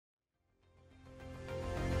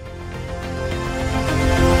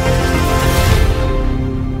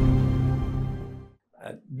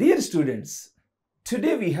students.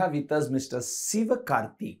 Today we have with us Mr. Siva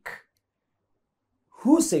Karthik,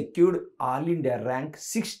 who secured All India rank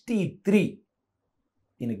 63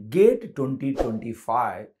 in GATE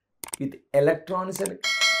 2025 with Electronics and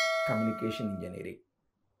Communication Engineering.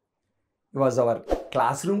 He was our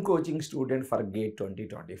classroom coaching student for GATE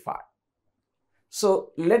 2025.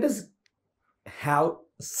 So let us have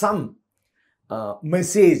some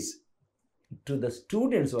message to the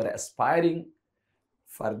students who are aspiring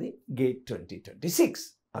for the GATE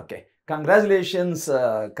 2026. Okay, congratulations,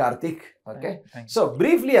 Karthik. Okay, Thank you. So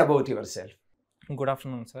briefly about yourself. Good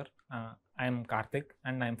afternoon, sir. I am Karthik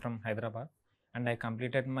and I am from Hyderabad, and I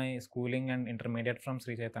completed my schooling and intermediate from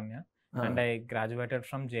Sri Chaitanya, and I graduated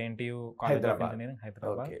from JNTU College of Engineering,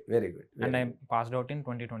 Hyderabad. Okay, very good. And I passed out in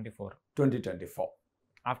 2024. 2024.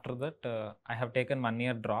 After that, I have taken 1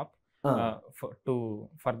 year drop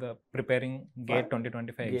for the preparing GATE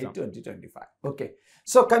 2025 GATE exam. 2025. Okay.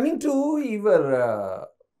 So coming to your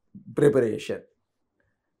preparation,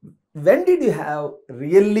 when did you have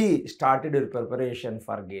really started your preparation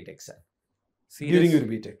for GATE exam? During your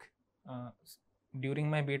BTech? During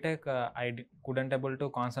my BTech, I couldn't able to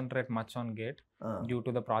concentrate much on GATE due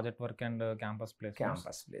to the project work and campus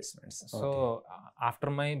placements. So after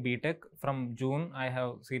my BTech, from June, I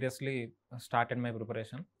have seriously started my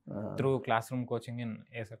preparation through classroom coaching in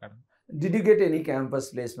AIR-63 Academy. Did you get any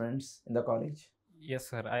campus placements in the college? Yes,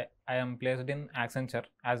 sir. I am placed in Accenture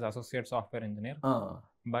as Associate Software Engineer.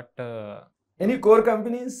 But any core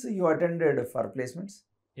companies you attended for placements?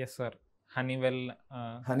 Yes, sir. Honeywell.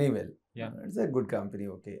 Honeywell. Yeah. It's a good company.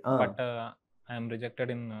 Okay. But I am rejected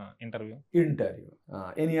in interview.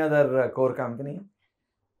 Any other core company?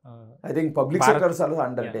 I think public sectors also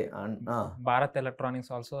under Bharat Electronics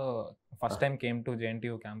also first time came to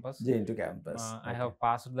JNTU campus. JNTU campus. I have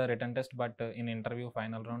passed the written test, but in interview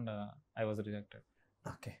final round, I was rejected.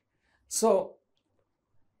 Okay. So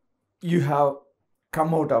you have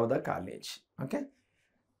come out of the college. Okay.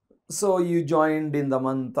 So you joined in the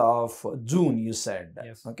month of June, you said.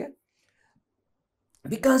 Yes. Okay.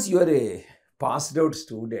 Because you are a passed out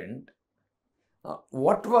student,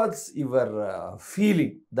 what was your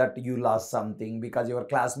feeling that you lost something because your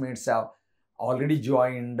classmates have already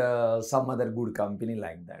joined some other good company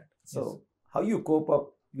like that? So Yes. how you cope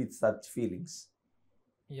up with such feelings?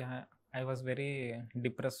 Yeah, I was very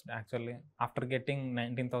depressed actually after getting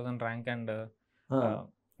 19,000 rank and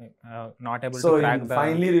not able to crack the...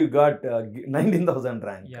 finally you got 19,000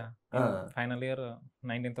 rank. Yeah, in final year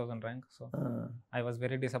 19,000 rank. So I was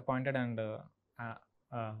very disappointed, and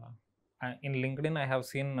in LinkedIn I have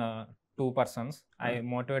seen 2 persons. I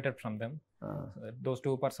motivated from them. Those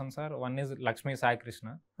 2 persons are, one is Lakshmi Sai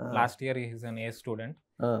Krishna. Last year he is an A student.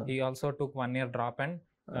 He also took 1 year drop and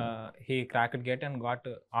he cracked GATE and got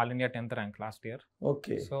All India 10th rank last year.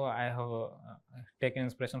 Okay. So I have taken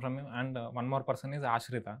inspiration from him, and one more person is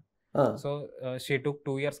Ashrita. So she took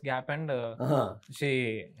 2 years gap and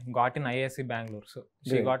she got in IISc Bangalore. So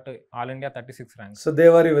she got All India 36 rank. So they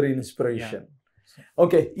were your inspiration. Yeah.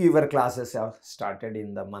 Okay, your classes have started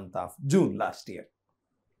in the month of June last year.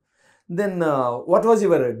 Then what was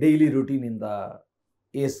your daily routine in the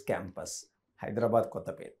ACE campus, Hyderabad,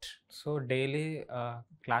 Kottapet? So daily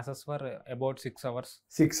classes were about 6 hours.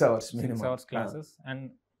 6 hours minimum. 6 hours classes,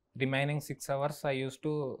 and remaining 6 hours I used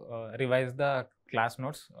to revise the class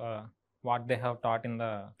notes, what they have taught in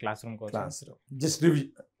the classroom coaching. Just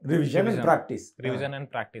revision and practice. Revision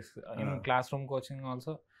and practice. In classroom coaching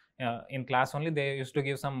also, in class only they used to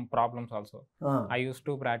give some problems also. I used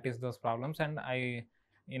to practice those problems, and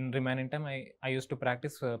in remaining time I used to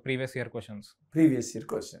practice previous year questions. Previous year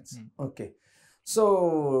questions. Okay.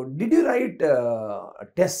 So did you write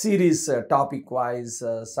test series topic wise,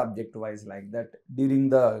 subject wise like that during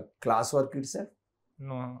the classwork itself?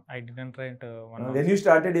 No, I didn't write one. When you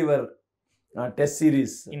started your test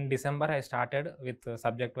series? In December I started with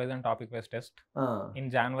subject wise and topic wise test.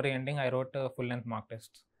 In January ending I wrote full length mock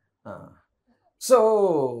tests.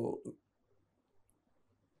 So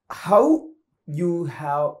how you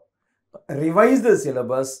have revised the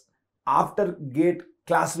syllabus after GATE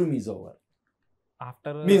classroom is over?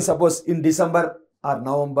 After means suppose in December or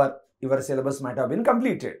November your syllabus might have been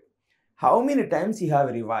completed. How many times you have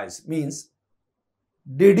revised? Means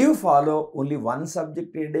did you follow only 1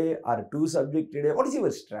 subject a day or 2 subjects a day? What is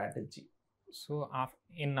your strategy? So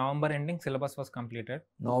in November ending syllabus was completed.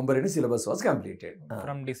 November ending syllabus was completed.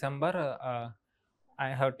 From December I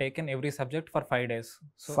have taken every subject for 5 days.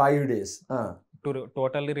 So 5 days. To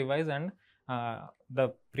totally revise and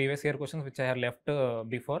the previous year questions which I had left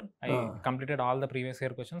before, I completed all the previous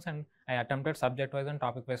year questions and I attempted subject wise and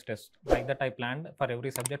topic wise test. Like that, I planned for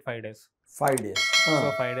every subject 5 days. 5 days.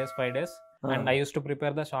 So 5 days. And I used to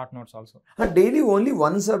prepare the short notes also. Daily only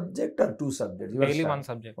one subject or two subjects? Daily one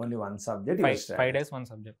subject. Only one subject. 5 days, one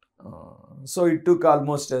subject. So it took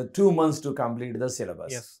almost 2 months to complete the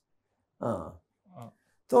syllabus. Yes.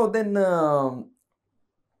 So then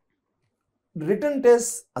written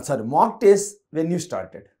tests, mock tests when you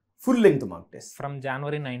started? Full length mock tests? From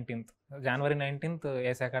January 19th. January 19th,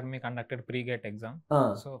 ACE Academy conducted pre-gate exam.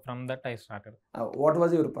 So from that I started. What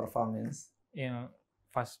was your performance? Yeah,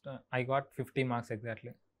 first I got 50 marks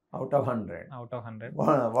exactly. Out of 100? Out of 100.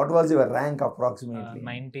 What was your rank approximately?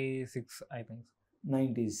 96, I think.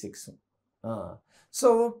 96.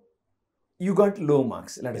 So you got low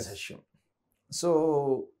marks, let us assume.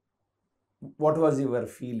 So what was your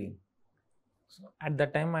feeling? So at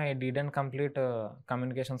that time I didn't complete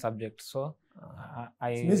communication subject. So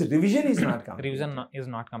means revision is not completed. Revision is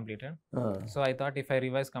not completed. So I thought if I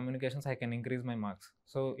revise communications, I can increase my marks.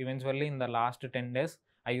 So eventually in the last 10 days,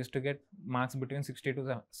 I used to get marks between 60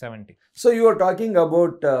 to 70. So you are talking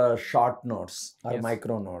about short notes or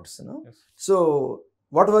micro notes, no? Yes. So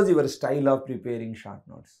what was your style of preparing short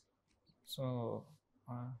notes? So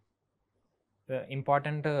the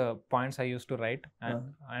important points I used to write,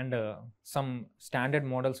 and some standard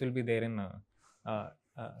models will be there in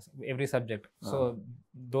every subject. So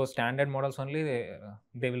those standard models only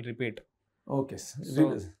they will repeat. Okay.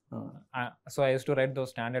 So I used to write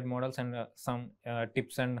those standard models and some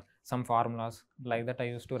tips and some formulas like that I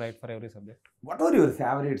used to write for every subject. What were your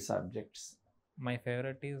favorite subjects? My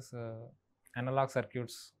favorite is analog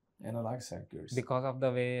circuits. Analog circuits. Because of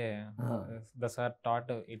the way the sir taught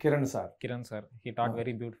it. Kiran sir. He taught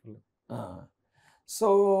very beautifully.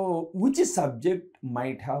 So which subject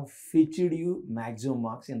might have featured you maximum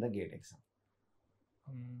marks in the GATE exam?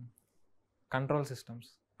 Control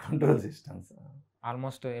systems. Control systems.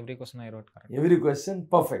 Almost every question I wrote correct. Every question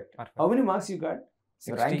perfect. How many marks you got?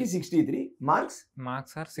 Your rank is 63. Marks?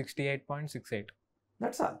 Marks are 68.68.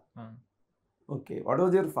 That's all. Okay. What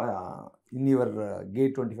was your in your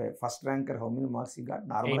GATE 25 first ranker? How many marks you got?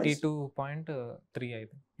 Normalized? 82.3, I think.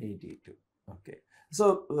 82. Okay.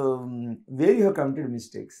 So where you have committed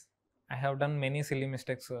mistakes? I have done many silly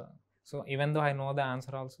mistakes. So even though I know the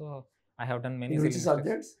answer, also I have done many in silly which mistakes.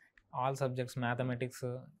 Subjects? All subjects, mathematics.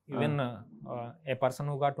 Even a person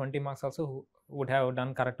who got 20 marks also who would have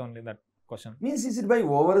done correct only that question. Means is it by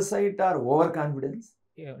oversight or overconfidence?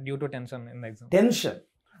 Yeah, due to tension in the exam. Tension.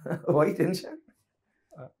 Why tension?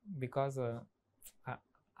 Because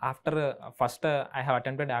after first I have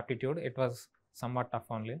attempted aptitude. It was somewhat tough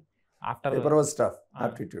only. After paper was tough.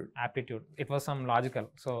 Aptitude. It was some logical.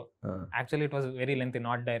 So actually it was very lengthy,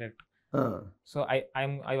 not direct. So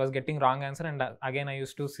I was getting wrong answer, and again I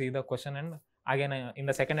used to see the question, and again in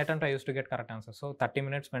the second attempt I used to get correct answer. So 30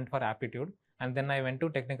 minutes went for aptitude, and then I went to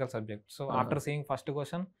technical subject. So after seeing first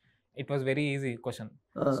question, it was very easy question.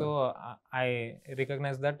 So I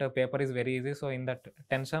recognized that paper is very easy. So in that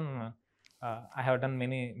tension, I have done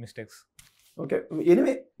many mistakes. Okay.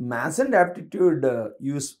 Anyway, maths and aptitude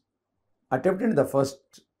you attempted in the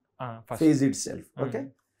first phase itself. Okay.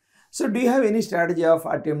 So do you have any strategy of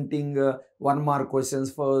attempting 1 mark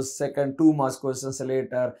questions first, second 2 mark questions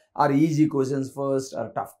later, or easy questions first, or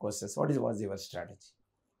tough questions? What was your strategy?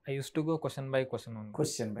 I used to go question by question only.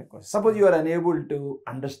 Question by question. Suppose you are unable to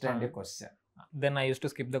understand a question. Then I used to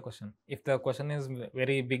skip the question. If the question is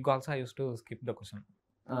very big also, I used to skip the question.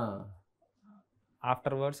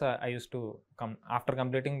 Afterwards, I used to come. After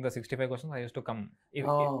completing the 65 questions, I used to come.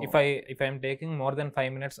 If I am taking more than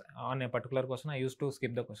 5 minutes on a particular question, I used to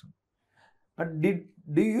skip the question.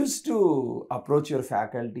 Do you used to approach your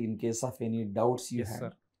faculty in case of any doubts you had? Yes,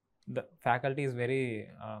 sir. The faculty is very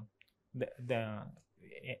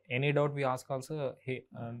any doubt we ask also,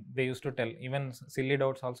 they used to tell. Even silly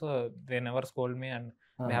doubts also, they never scold me, and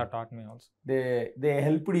they have taught me also. They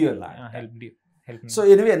helped you a lot. Helped me. So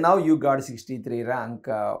anyway, now you got 63 rank.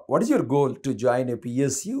 What is your goal? To join a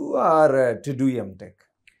PSU or to do MTech?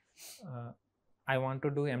 I want to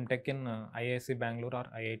do MTech in IISc Bangalore or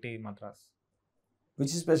IIT Madras. Which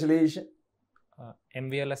specialization?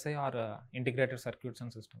 MVLSI or Integrated Circuits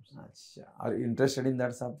and Systems. Achha. Are you interested in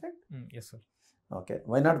that subject? Yes, sir. Okay.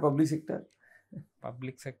 Why not public sector?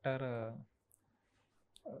 Public sector,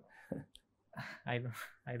 I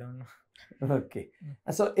don't know. Okay.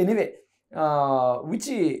 So anyway, how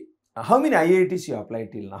many IITs you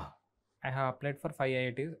applied till now? I have applied for 5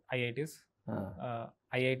 IITs.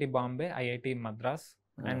 IIT Bombay, IIT Madras,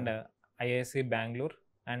 and IISc Bangalore,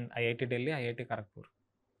 and IIT Delhi, IIT Kharagpur.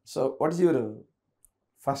 So what is your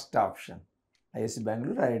first option? IIC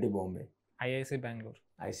Bangalore or IIT Bombay? IIC Bangalore.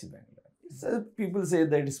 IIC Bangalore. So people say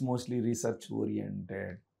that it's mostly research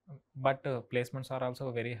oriented. But placements are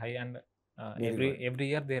also very high, and every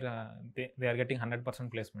year they are getting 100%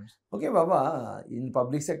 placements. Okay, Baba, in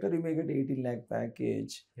public sector you may get 18 lakh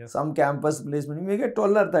package. Yes. Some campus placement you may get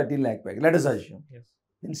 12 or 13 lakh package. Let us assume. Yes.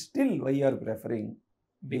 Then still why you are preferring?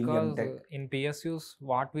 Because in PSUs,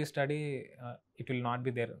 what we study, it will not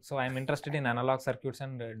be there. So I am interested in analog circuits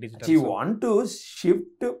and digital. So you want to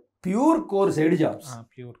shift pure core side jobs?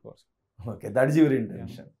 Pure course. Okay, that is your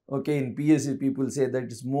intention. Yeah. Okay, in PSU people say that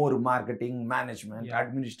it's more marketing, management,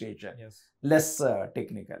 administration, less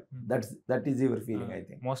technical. That is your feeling, I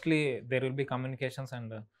think. Mostly there will be communications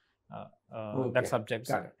and that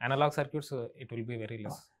subjects. Analog circuits, it will be very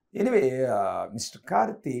less. Anyway, Mr.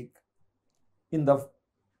 Karthik, in the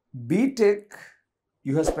BTech,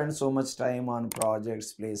 you have spent so much time on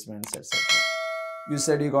projects, placements, etc. You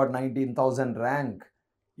said you got 19,000 rank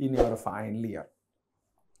in your final year.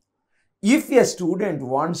 If a student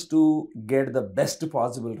wants to get the best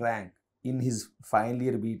possible rank in his final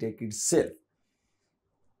year BTech itself,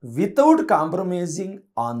 without compromising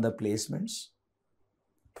on the placements,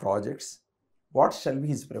 projects, what shall be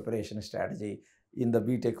his preparation strategy in the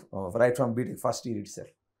BTech, right from BTech first year itself?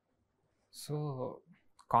 So,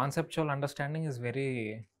 conceptual understanding is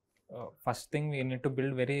very, first thing we need to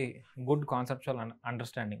build very good conceptual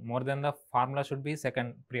understanding. More than the formula should be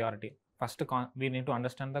second priority. First, we need to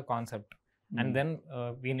understand the concept, and then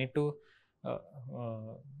we need to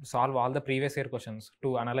solve all the previous year questions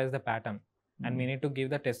to analyze the pattern, and we need to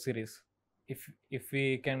give the test series. If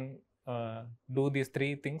we can do these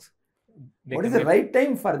three things, what is the right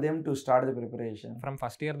time for them to start the preparation? From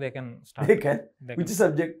first year they can start. They can. Which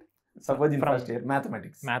subject? Suppose in first year,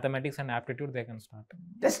 mathematics. Mathematics and aptitude they can start.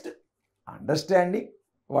 Just understanding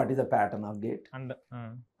what is the pattern of GATE, and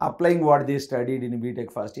applying what they studied in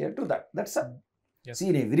BTech first year to that. That's it. Yes. See,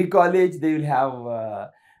 in every college they will have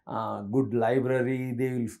good library.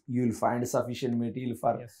 You will find sufficient material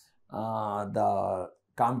for the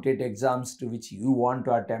competitive exams to which you want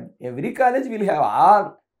to attempt. Every college will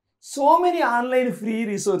have so many online free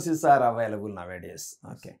resources are available nowadays.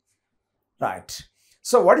 Okay, right.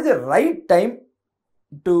 So, what is the right time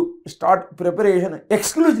to start preparation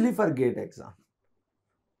exclusively for GATE exam?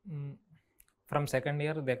 From second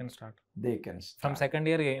year they can start. They can start. From second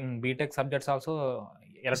year in BTech subjects also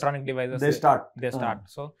electronic devices. They start.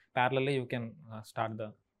 So parallelly you can start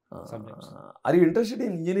the subjects. Are you interested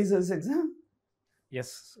in engineering service exam?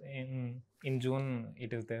 Yes, in June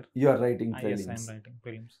it is there. You are writing prelims. Yes, I am writing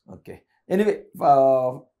prelims. Okay. Anyway,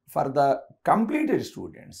 for the completed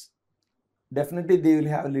students, definitely they will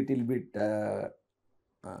have a little bit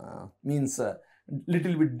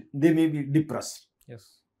little bit they may be depressed.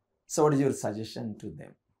 Yes. So what is your suggestion to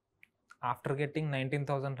them? After getting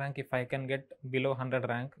 19,000 rank, if I can get below 100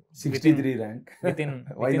 rank, 63 rank within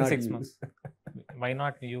 6 months, why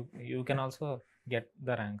not? You can also get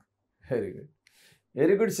the rank. Very good.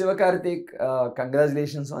 Very good, Siva Karthik.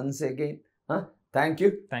 Congratulations once again. Thank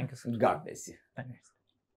you. Thank you, sir. God bless you. Thank you.